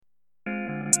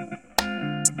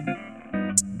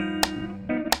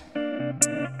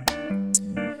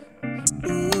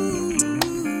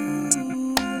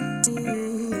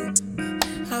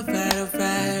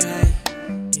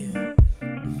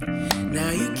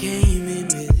Came in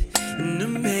with an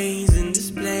amazing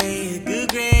display of good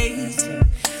grace.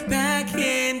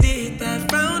 Backhanded that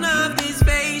frown off his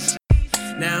face.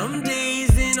 Now I'm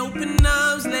dazed in open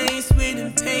arms, laced with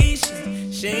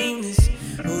impatience. Shameless,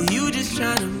 oh, you just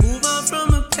trying to move on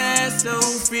from a past so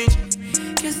rich.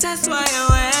 Guess that's why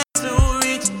your ass so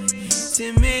rich.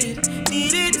 Timid,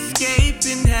 needed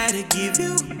escaping, had to give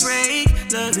you a break.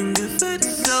 Loving good for the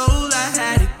soul, I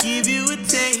had to give you a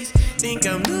taste. Think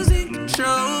I'm losing control.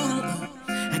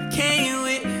 I came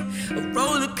with a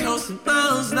roller coaster,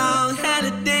 miles long, had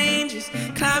a dangerous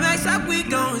climax. Up we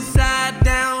going side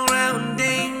down, round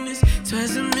dangerous.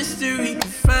 Twice a mystery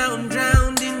profound,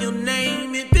 drowned in your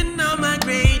name. It been on my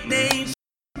great days.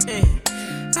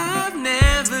 I've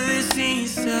never seen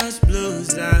such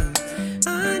blues. I'm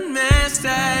unmasked,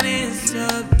 I didn't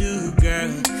subdue,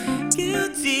 girl.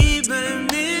 Guilty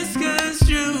but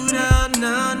misconstrued. Oh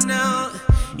no, no.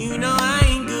 You know I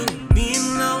ain't good at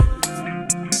being alone.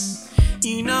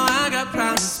 You know I got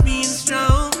problems being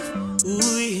strong.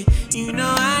 Ooh, yeah. You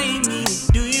know I ain't mean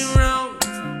to do you wrong.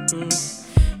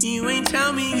 You ain't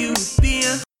tell me you would be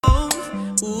at home.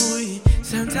 Ooh, yeah.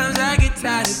 Sometimes I get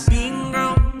tired of being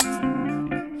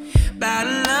grown.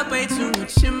 Bottle up way too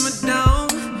much in my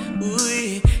dome. Ooh,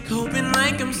 yeah. Coping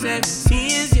like I'm 17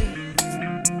 years young.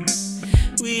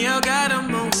 We all got a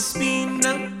moment speeding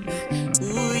up.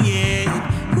 Ooh, yeah.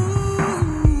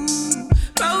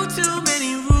 Too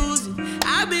many rules, and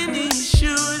I've been in your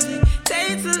shoes. It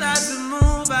takes a lot to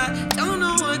move. I don't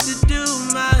know what to do.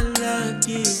 My luck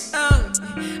is up.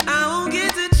 I won't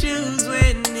get to choose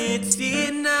when it's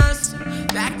enough. So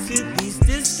back to these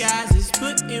disguises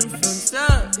put in front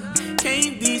of.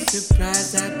 Can't be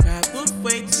surprised I cried with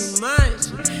way too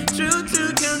much. True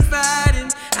to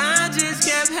confiding, I just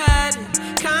kept hiding.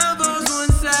 Combos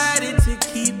one-sided to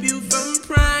keep you from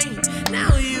prying.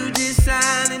 Now you just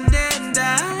silent and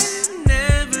I've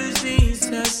never seen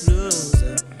such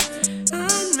loser.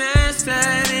 Unmasked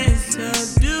and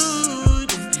subdued.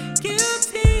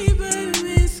 Guilty but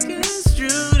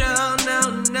misconstrued. Oh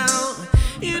no, no.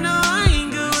 You know I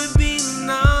ain't good with being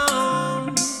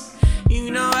alone.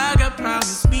 You know I got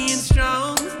problems being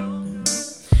strong.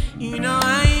 You know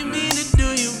I ain't mean to do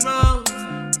you wrong.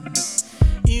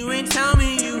 You ain't tell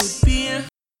me you would be at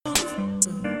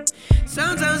home.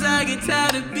 Sometimes I get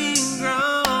tired of being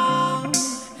grown.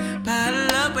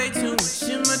 Bottle up way too much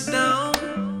in my dome.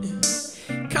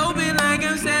 Coping like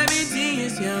I'm 17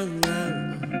 years young.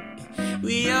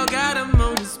 We all got a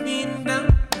moment speeding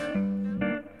down.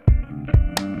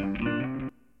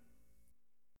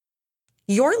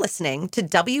 You're listening to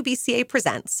WBCA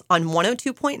Presents on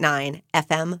 102.9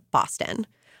 FM Boston.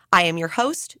 I am your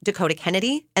host, Dakotah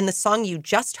Kennedy, and the song you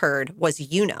just heard was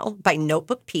You Know by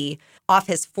Notebook P off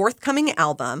his forthcoming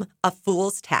album, A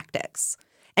Fool's Tactics.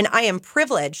 And I am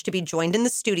privileged to be joined in the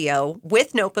studio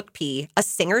with Notebook P, a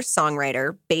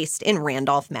singer-songwriter based in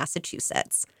Randolph,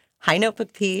 Massachusetts. Hi,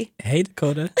 Notebook P. Hey,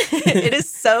 Dakotah. It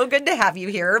is so good to have you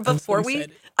here. Before we're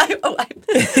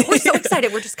so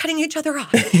excited. We're just cutting each other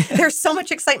off. There's so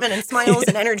much excitement and smiles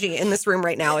and energy in this room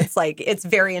right now. It's like, it's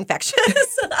very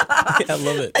infectious. I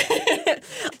love it.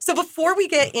 So before we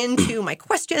get into my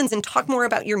questions and talk more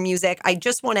about your music, I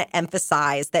just want to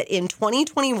emphasize that in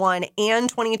 2021 and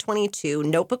 2022,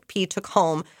 Notebook P took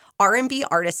home R&B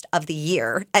Artist of the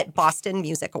Year at Boston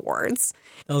Music Awards.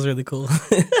 That was really cool.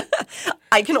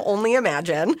 I can only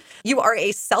imagine. You are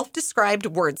a self-described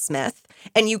wordsmith,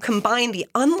 and you combine the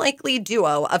unlikely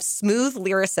duo of smooth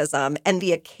lyricism and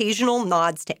the occasional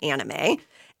nods to anime.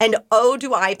 And oh,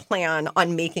 do I plan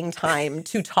on making time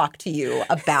to talk to you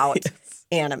about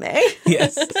anime.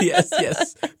 Yes.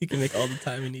 You can make all the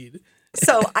time you need.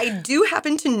 So I do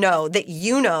happen to know that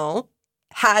you know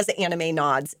has anime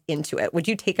nods into it. Would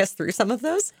you take us through some of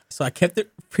those? So I kept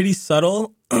it pretty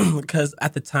subtle because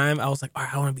at the time I was like, all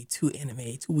right, I want to be too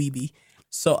anime, too weeby.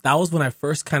 So that was when I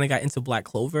first kind of got into Black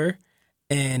Clover.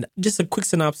 And just a quick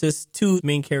synopsis, two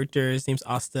main characters, name's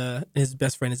Asta, and his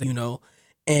best friend is Yuno.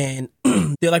 And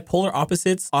they're like polar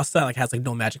opposites. Asta like has like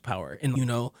no magic power and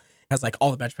Yuno has like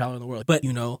all the magic power in the world. But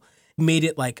Yuno made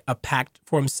it like a pact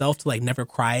for himself to like never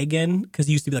cry again because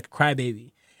he used to be like a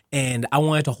crybaby. And I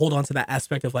wanted to hold on to that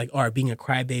aspect of like, all right, being a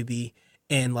crybaby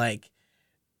and like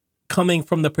coming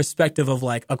from the perspective of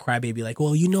like a crybaby, like,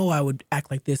 well, you know, I would act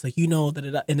like this, like, you know,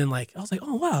 da-da-da. And then like, I was like,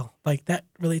 oh, wow, like that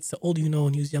relates to old, you know,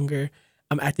 when he was younger.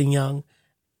 I'm acting young.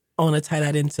 I want to tie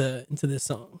that into this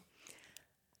song.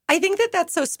 I think that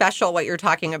that's so special what you're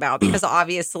talking about because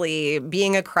obviously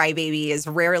being a crybaby is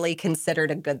rarely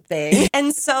considered a good thing.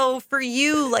 And so for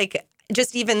you, like,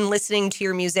 just even listening to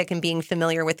your music and being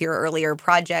familiar with your earlier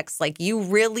projects, like you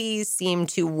really seem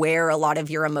to wear a lot of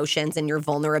your emotions and your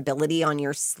vulnerability on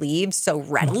your sleeve so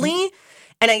readily.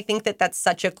 And I think that that's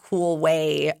such a cool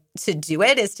way to do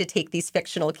it, is to take these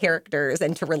fictional characters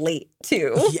and to relate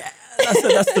to. Yeah, I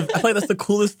feel like that's the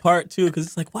coolest part too, because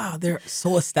it's like, wow, they're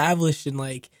so established and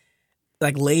like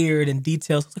layered and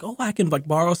detailed. So it's like, oh, I can like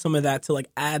borrow some of that to like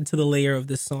add to the layer of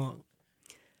this song.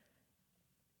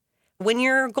 When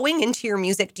you're going into your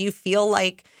music, do you feel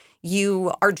like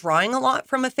you are drawing a lot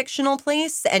from a fictional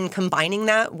place and combining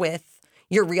that with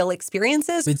your real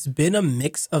experiences? It's been a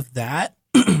mix of that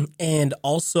and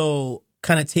also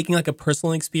kind of taking like a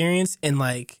personal experience and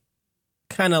like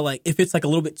kind of like if it's like a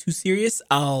little bit too serious,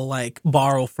 I'll like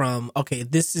borrow from, okay,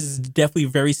 this is definitely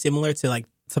very similar to like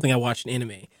something I watched in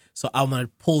anime. So I'm going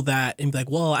to pull that and be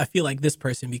like, well, I feel like this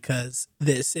person because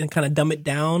this, and kind of dumb it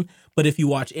down. But if you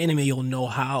watch anime, you'll know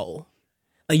how.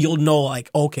 Like, you'll know, like,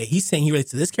 okay, he's saying he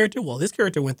relates to this character. Well, this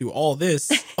character went through all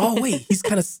this. Oh, wait, he's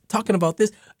kind of talking about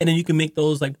this. And then you can make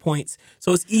those, like, points.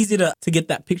 So it's easy to get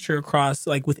that picture across,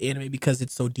 like, with anime because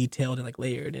it's so detailed and, like,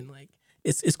 layered. And, like,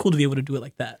 it's cool to be able to do it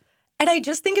like that. And I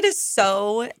just think it is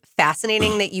so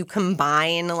fascinating that you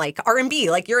combine like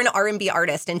R&B, like you're an R&B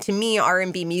artist. And to me,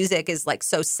 R&B music is like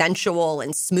so sensual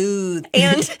and smooth.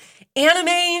 And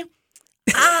anime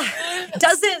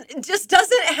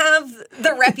doesn't have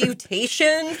the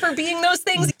reputation for being those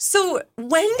things. So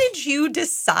when did you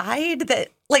decide that,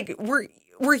 like, were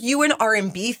you an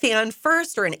R&B fan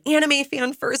first or an anime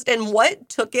fan first? And what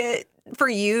took it for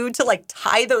you to like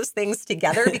tie those things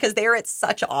together because they are at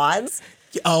such odds?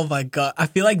 Oh my God. I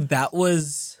feel like that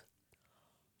was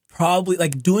probably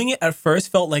like doing it at first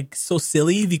felt like so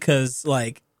silly because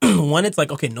like one, it's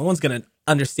like, okay, no one's going to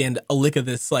understand a lick of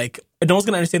this. Like no one's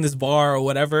going to understand this bar or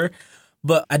whatever.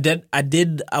 But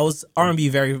I was R&B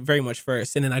very, very much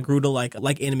first. And then I grew to like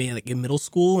anime like in middle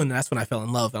school. And that's when I fell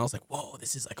in love. And I was like, whoa,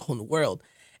 this is like a whole new world.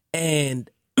 And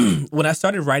when I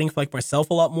started writing for like myself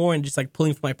a lot more and just like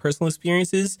pulling from my personal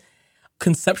experiences,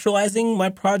 conceptualizing my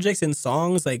projects and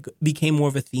songs like became more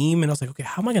of a theme. And I was like, okay,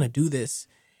 how am I going to do this?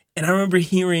 And I remember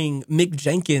hearing Mick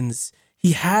Jenkins,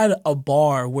 he had a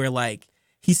bar where like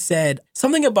he said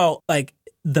something about like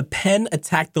the pen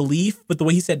attacked the leaf, but the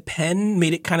way he said pen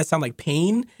made it kind of sound like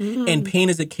Pain. And Pain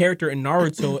is a character in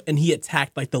Naruto and he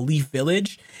attacked like the Leaf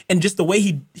Village. And just the way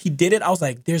he did it, I was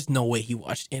like, there's no way he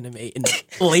watched anime and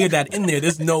layered that in there.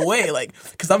 There's no way. Like,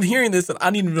 because I'm hearing this and I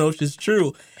need to know if it's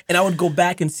true. And I would go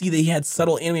back and see that he had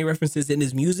subtle anime references in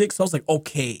his music. So I was like,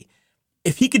 okay,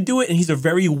 if he could do it and he's a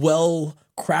very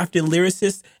well-crafted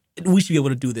lyricist, we should be able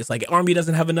to do this. Like, R&B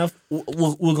doesn't have enough,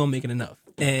 we're going to make it enough.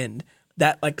 And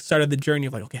that like started the journey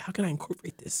of like, okay, how can I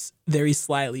incorporate this very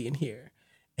slyly in here?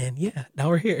 And yeah, now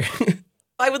we're here.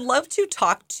 I would love to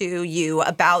talk to you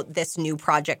about this new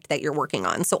project that you're working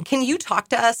on. So can you talk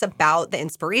to us about the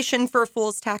inspiration for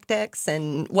Fool's Tactics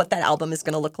and what that album is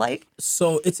going to look like?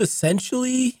 So it's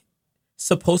essentially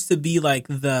supposed to be like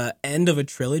the end of a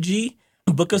trilogy.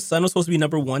 Book of Sun was supposed to be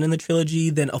number 1 in the trilogy.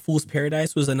 Then A Fool's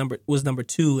Paradise was number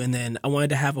 2. And then I wanted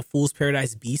to have a Fool's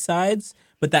Paradise B-sides,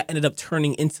 but that ended up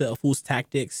turning into A Fool's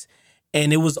Tactics.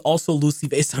 And it was also loosely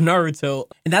based on Naruto.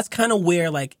 And that's kind of where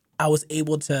like I was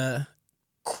able to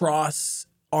cross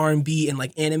R&B and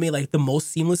like anime like the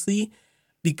most seamlessly,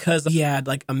 because he had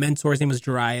like a mentor, his name was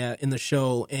Jiraiya in the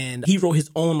show, and he wrote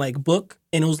his own like book,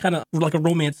 and it was kind of like a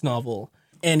romance novel,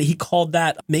 and he called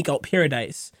that Make Out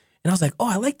Paradise. And I was like, oh,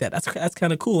 I like that. That's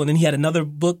kind of cool. And then he had another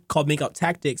book called Make Out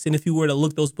Tactics. And if you were to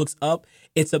look those books up,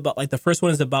 it's about like the first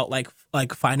one is about like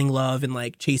finding love and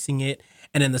like chasing it.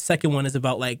 And then the second one is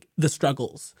about like the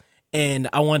struggles. And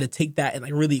I wanted to take that and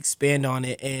like really expand on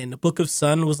it. And Book of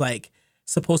Sun was like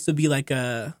supposed to be like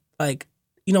a like,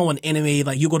 you know, an anime,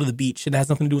 like you go to the beach and it has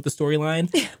nothing to do with the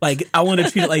storyline. Like I want to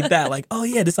treat it like that. Like, oh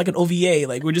yeah, this is like an OVA.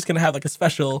 Like we're just going to have like a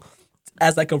special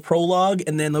as like a prologue,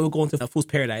 and then we'll go into A Fool's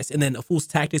Paradise, and then A Fool's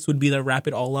Tactics would be to wrap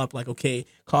it all up. Like, okay,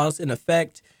 cause and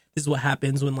effect. This is what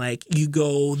happens when like you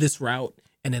go this route,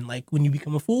 and then like when you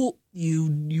become a fool,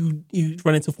 you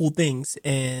run into fool things,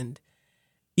 and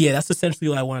yeah, that's essentially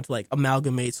what I wanted to like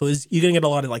amalgamate. So you're gonna get a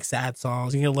lot of like sad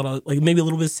songs, you get a lot of like maybe a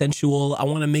little bit sensual. I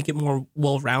want to make it more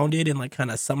well rounded and like kind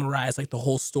of summarize like the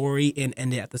whole story and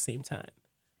end it at the same time.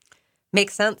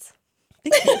 Makes sense.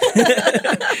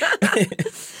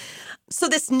 So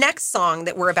this next song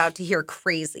that we're about to hear,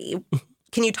 Crazy,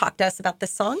 can you talk to us about this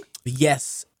song?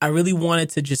 Yes. I really wanted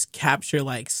to just capture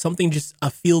like something, just a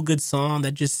feel-good song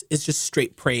that just is just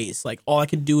straight praise. Like all I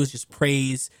could do is just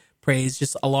praise,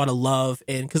 just a lot of love.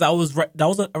 And because that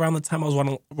was around the time I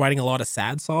was writing a lot of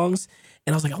sad songs.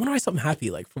 And I was like, I want to write something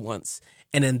happy like for once.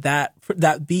 And then that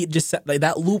beat just like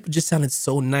that loop just sounded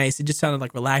so nice. It just sounded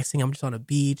like relaxing. I'm just on a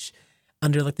beach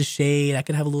under like the shade. I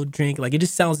could have a little drink. Like it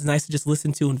just sounds nice to just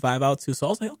listen to and vibe out to. So I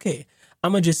was like, okay,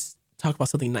 I'm gonna just talk about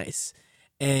something nice.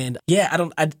 And yeah,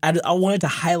 I wanted to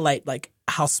highlight like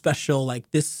how special like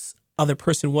this other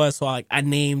person was. So I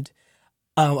named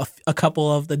a couple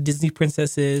of the Disney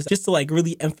princesses just to like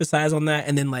really emphasize on that,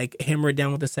 and then like hammer it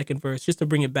down with the second verse just to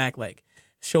bring it back, like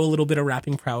show a little bit of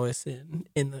rapping prowess and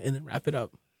then wrap it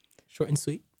up short and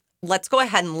sweet. Let's go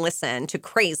ahead and listen to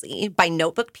Crazy by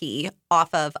Notebook P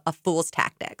off of A Fool's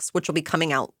Tactics, which will be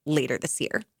coming out later this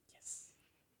year.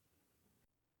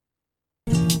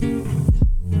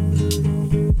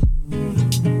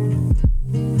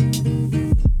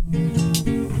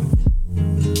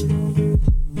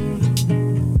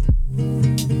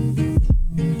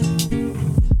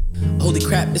 Holy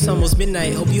crap, it's almost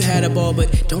midnight. Hope you had a ball,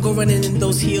 but don't go running in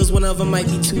those heels. One of them might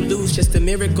be too loose. Just a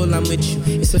miracle, I'm with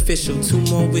you. It's official. 2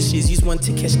 more wishes. Use one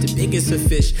to catch the biggest of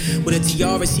fish. With a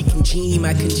tiara seeking genie,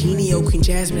 my congenial Queen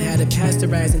Jasmine had a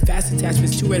pasteurize and fast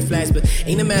attachments, 2 red flags, but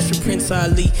ain't a match for Prince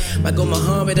Ali. Might go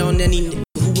Muhammad on any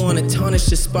who wanna tarnish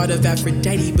the spot of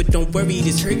Aphrodite, but don't worry,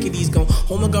 this Hercules gon'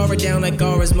 hold my Gara down like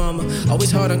Gara's mama.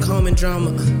 Always hard on common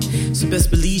drama, so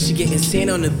best believe she getting sand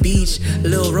on the beach, a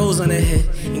little rose on her head,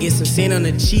 and get some sand on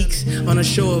her cheeks. On a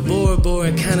shore, Bora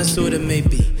Bora, kinda sorta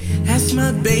maybe. That's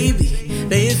my baby,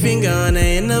 lay your finger on her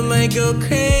and I might go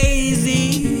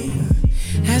crazy.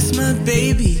 That's my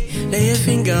baby, lay your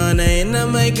finger on her and I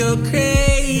might go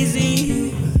crazy.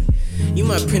 You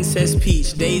my Princess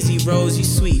Peach, Daisy Rose, you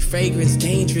sweet fragrance,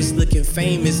 dangerous looking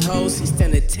famous hoes. He's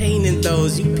entertaining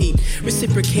those, you peep,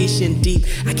 reciprocation deep.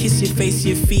 I kiss your face,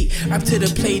 your feet, up to the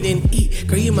plate and eat.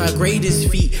 Girl, you my greatest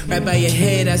feat, right by your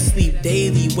head I sleep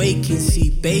daily, wake and see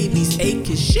babies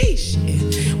aching, sheesh.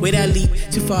 Yeah. Wait, I leap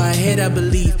too far ahead, I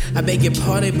believe. I beg your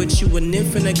pardon, but you a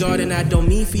nymph in the garden. I don't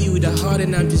mean for you to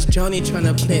harden, I'm just Johnny trying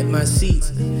to plant my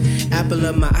seeds. Apple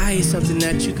of my eye is something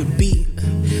that you could be.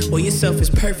 Well, yourself is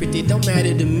perfect, it don't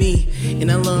matter to me. And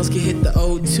our lungs can hit the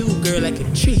O2, girl, like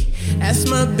a tree. That's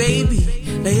my baby,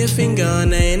 lay your finger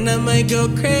on her and I might go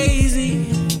crazy.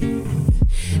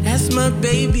 That's my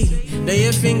baby, lay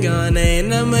your finger on her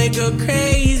and I might go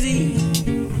crazy.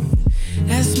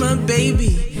 That's my baby,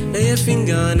 lay your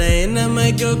finger on her and I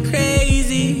might go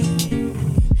crazy.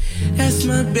 That's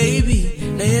my baby,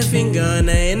 lay your finger on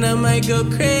her and I might go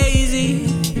crazy.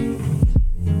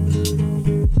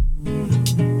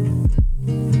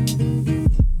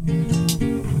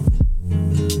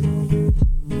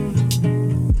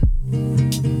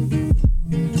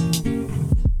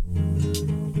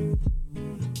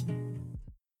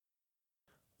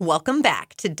 Welcome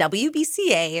back to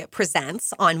WBCA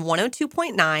Presents on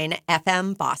 102.9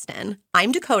 FM Boston.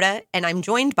 I'm Dakotah, and I'm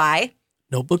joined by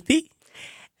Notebook P.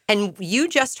 And you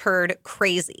just heard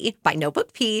Crazy by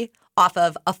Notebook P off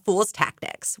of A Fool's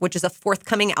Tactics, which is a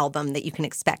forthcoming album that you can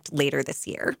expect later this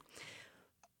year.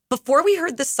 Before we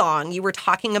heard the song, you were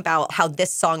talking about how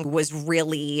this song was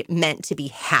really meant to be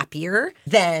happier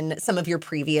than some of your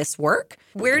previous work.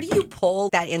 Where do you pull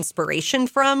that inspiration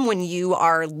from when you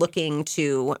are looking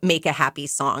to make a happy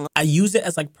song? I use it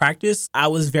as like practice. I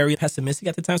was very pessimistic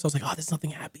at the time, so I was like, "Oh, there's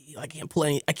nothing happy. I can't pull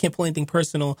anything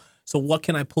personal. So what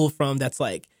can I pull from that's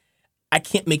like, I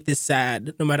can't make this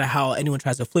sad, no matter how anyone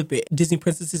tries to flip it." Disney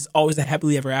Princess is always a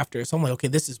happily ever after, so I'm like, okay,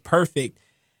 this is perfect.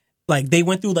 Like they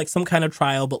went through like some kind of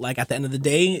trial, but like at the end of the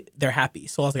day, they're happy.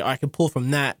 So I was like, I can pull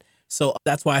from that. So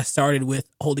that's why I started with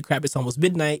 "Holy crap, it's almost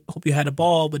midnight. Hope you had a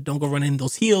ball, but don't go running in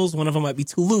those heels. One of them might be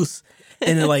too loose."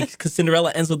 And then like, because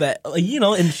Cinderella ends with that, like,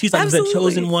 and she's like the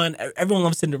chosen one. Everyone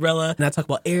loves Cinderella. And I talk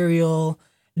about Ariel.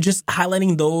 Just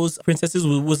highlighting those princesses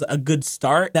was a good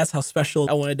start. That's how special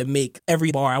I wanted to make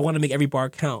every bar. I want to make every bar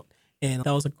count. And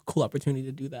that was a cool opportunity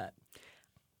to do that.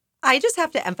 I just have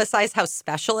to emphasize how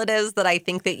special it is that I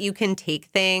think that you can take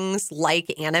things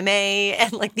like anime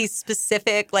and like these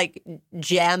specific like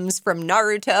gems from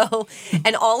Naruto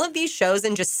and all of these shows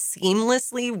and just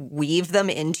seamlessly weave them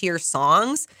into your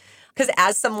songs. Because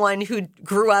as someone who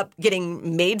grew up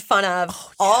getting made fun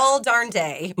of all darn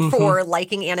day for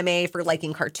liking anime, for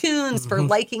liking cartoons, for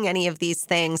liking any of these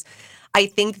things, I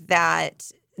think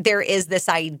that there is this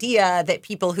idea that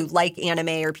people who like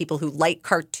anime or people who like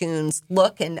cartoons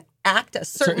look and act a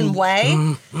certain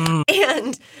way.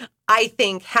 And I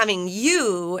think having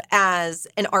you as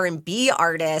an R&B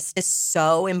artist is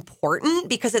so important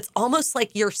because it's almost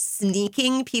like you're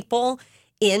sneaking people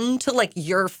into like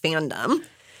your fandom.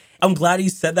 I'm glad you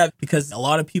said that because a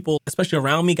lot of people, especially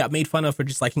around me, got made fun of for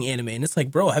just liking anime. And it's like,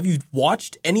 bro, have you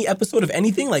watched any episode of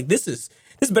anything? Like, this is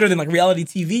this is better than like reality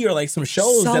TV or like some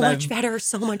shows so much better.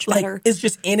 Like, it's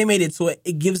just animated, so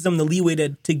it gives them the leeway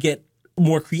to get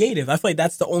more creative. I feel like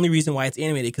that's the only reason why it's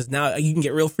animated, because now you can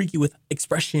get real freaky with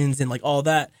expressions and like all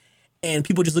that. And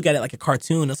people just look at it like a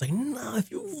cartoon. It's like, no,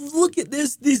 if you look at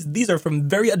this, these are from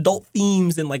very adult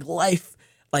themes and like life.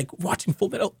 Like watching Full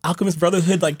Metal Alchemist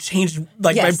Brotherhood like changed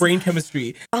like my brain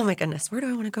chemistry. Oh my goodness, where do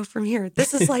I want to go from here?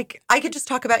 This is like, I could just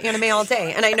talk about anime all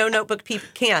day, and I know Notebook P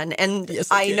can, and yes,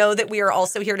 I know that we are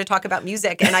also here to talk about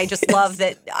music, and I just love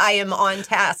that I am on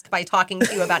task by talking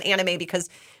to you about anime because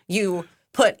you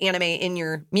put anime in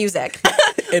your music.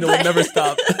 And it will never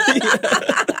stop.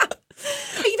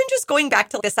 Even just going back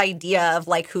to this idea of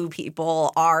like who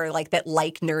people are like that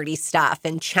like nerdy stuff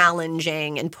and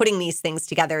challenging and putting these things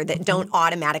together that don't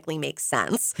automatically make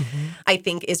sense, I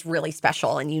think is really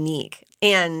special and unique.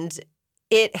 And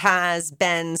it has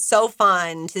been so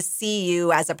fun to see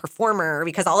you as a performer,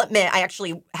 because I'll admit I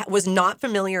actually was not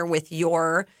familiar with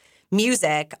your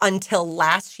music until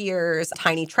last year's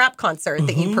Tiny Trap concert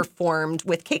that you performed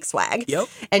with Cake Swag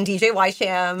and DJ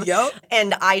Ysham.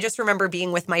 And I just remember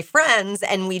being with my friends,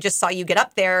 and we just saw you get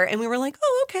up there, and we were like,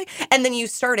 oh, okay. And then you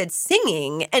started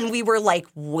singing, and we were like,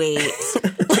 wait.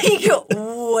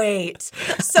 Wait.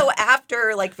 So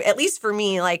after, like, at least for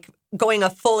me, like, going a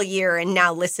full year and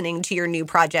now listening to your new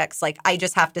projects, like, I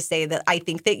just have to say that I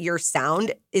think that your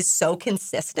sound is so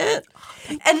consistent.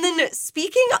 And then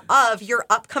speaking of your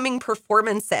upcoming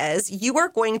performances, you are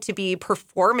going to be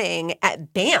performing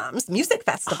at BAM's Music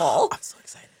Festival. Oh, I'm so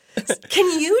excited.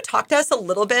 Can you talk to us a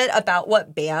little bit about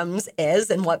what BAM's is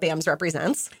and what BAM's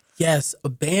represents? Yes,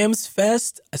 BAM's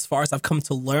Fest, as far as I've come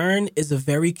to learn, is a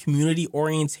very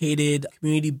community-orientated,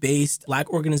 community-based Black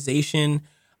organization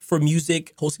for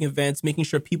music, hosting events, making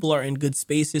sure people are in good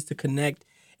spaces to connect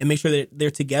and make sure that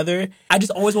they're together. I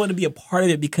just always wanted to be a part of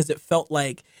it because it felt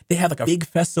like they have like a big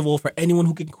festival for anyone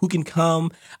who can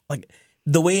come. Like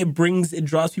the way it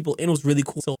draws people in was really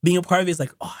cool. So being a part of it is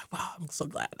like, oh wow, I'm so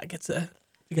glad I get to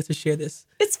share this.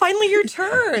 It's finally your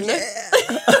turn.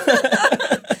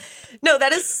 No,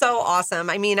 that is so awesome.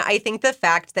 I mean, I think the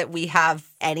fact that we have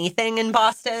anything in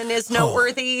Boston is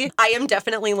noteworthy. I am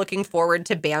definitely looking forward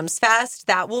to BAM's Fest.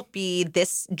 That will be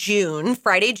this June,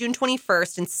 Friday, June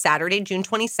 21st and Saturday, June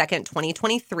 22nd,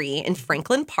 2023 in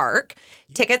Franklin Park.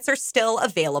 Tickets are still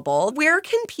available. Where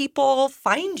can people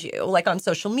find you, like on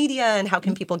social media, and how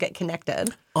can people get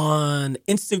connected? On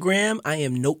Instagram, I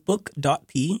am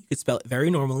notebook.p. You could spell it very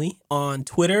normally. On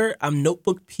Twitter, I'm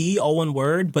notebookp, all one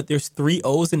word, but there's 3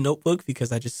 O's in notebook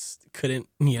because I just couldn't,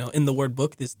 in the word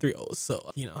book, there's 3 O's.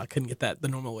 So, I couldn't get that the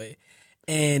normal way.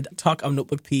 And I'm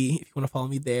notebookp if you want to follow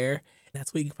me there.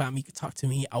 That's where you can find me. You can talk to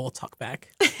me. I will talk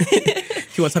back.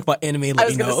 If you want to talk about anime, let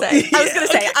me know. I was going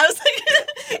to say,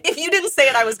 if you didn't say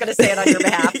it, I was going to say it on your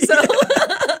behalf. So.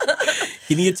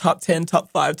 You need a top 10,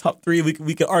 top 5, top 3. We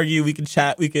could argue. We could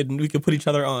chat. We could put each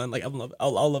other on. Like, I'll love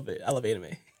it. I love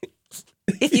anime.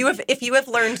 If you have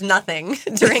learned nothing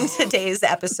during today's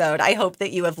episode, I hope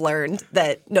that you have learned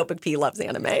that Notebook P loves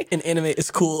anime. And anime is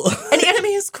cool. And anime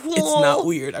is cool. It's not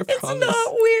weird, I promise. It's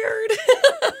not weird.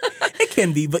 It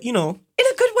can be, but in a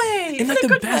good way. In like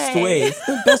the best way. It's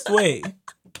the best way.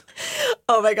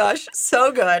 Oh my gosh,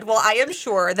 so good. Well, I am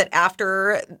sure that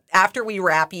after we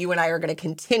wrap, you and I are going to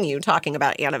continue talking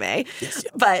about anime. Yes.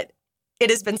 But it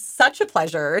has been such a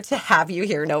pleasure to have you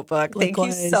here, Notebook. Thank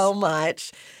you so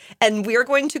much. And we're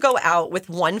going to go out with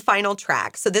one final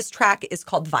track. So this track is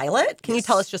called Violet. Can you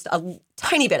tell us just a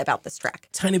tiny bit about this track?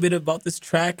 Tiny bit about this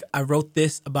track. I wrote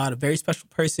this about a very special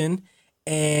person.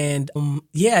 And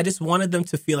I just wanted them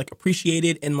to feel like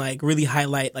appreciated and like really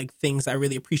highlight like things I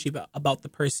really appreciate about the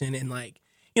person and like,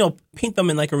 paint them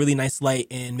in like a really nice light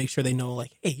and make sure they know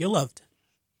like, hey, you're loved.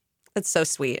 That's so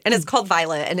sweet. And it's called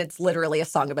Violet, and it's literally a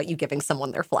song about you giving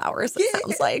someone their flowers. It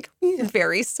sounds like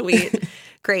very sweet.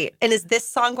 Great. And is this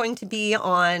song going to be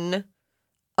on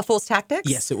A Fool's Tactics?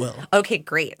 Yes, it will. Okay,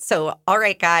 great. So, all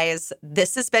right, guys,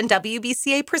 this has been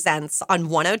WBCA Presents on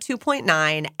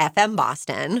 102.9 FM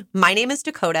Boston. My name is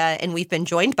Dakotah, and we've been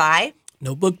joined by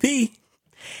Notebook P.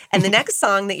 And the next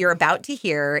song that you're about to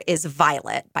hear is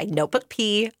Violet by Notebook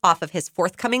P off of his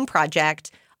forthcoming project,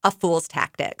 A Fool's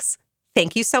Tactics.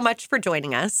 Thank you so much for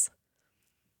joining us.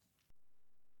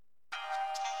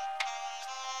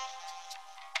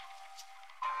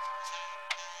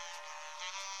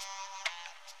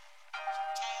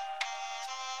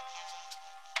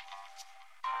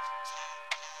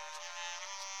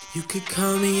 You could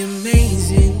call me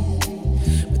amazing,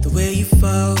 but the way you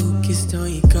focused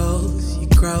on your goals, you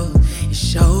grow. It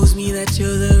shows me that you're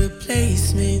the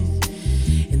replacement,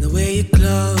 and And the way your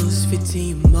clothes fit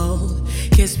in your mold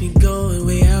gets me going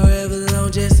way however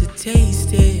long just to taste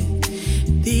it.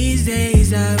 These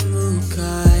days I move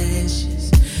cautious.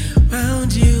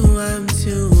 Round you I'm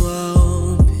too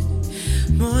open.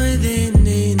 More than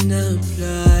enough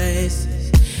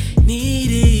places.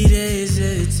 Needed as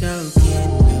a token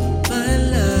of my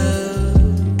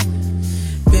love.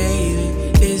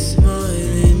 Baby, it's more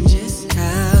than just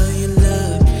how you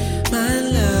look. My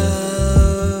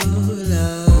love,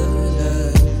 love,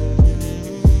 love.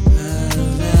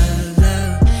 Love, love,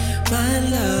 love. My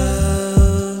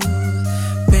love.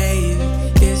 Baby,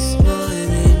 it's more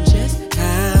than just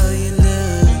how you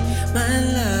look. My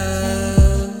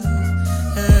love.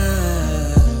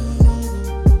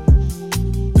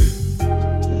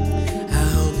 I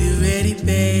hope you're ready,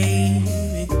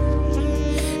 baby.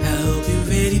 I hope you're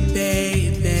ready,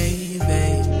 baby.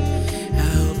 I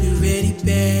hope you're ready,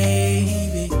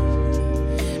 baby.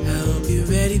 I hope you're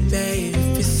ready, baby.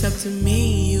 If it's up to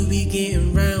me, you be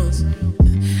getting rounds.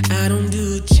 I don't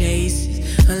do chases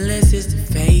unless it's the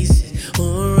faces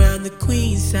or around the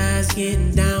queen size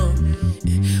getting down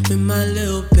with my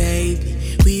little baby.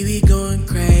 We be going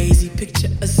crazy. Picture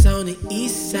us on the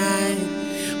east side,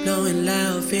 blowing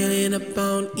loud, feeling up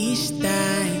on each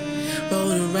thigh.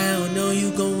 Rolling around, know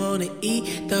you gon' wanna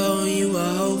eat, though you a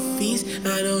whole feast.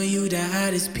 I know you the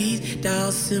hottest piece,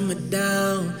 dawg, simmer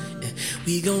down.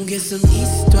 We gon' get some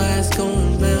east-wise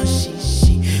going round,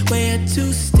 she. Way I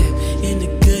two-step in the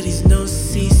goodies, no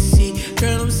CC.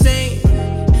 Girl, I'm saying,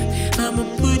 I'ma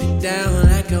put it down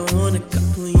like I want a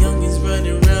couple youngins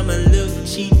running around my little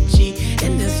cheat.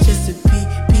 And that's just a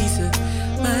piece of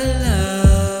my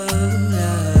love,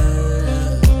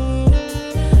 love,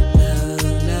 love,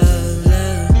 love,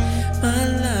 love, my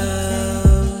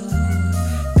love.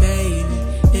 Baby,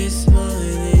 it's more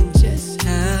than just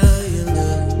how you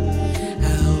look. I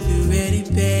hope you're ready,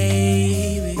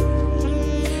 baby.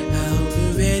 I hope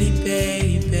you're ready,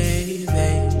 baby.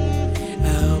 I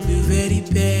hope you're ready,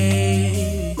 baby.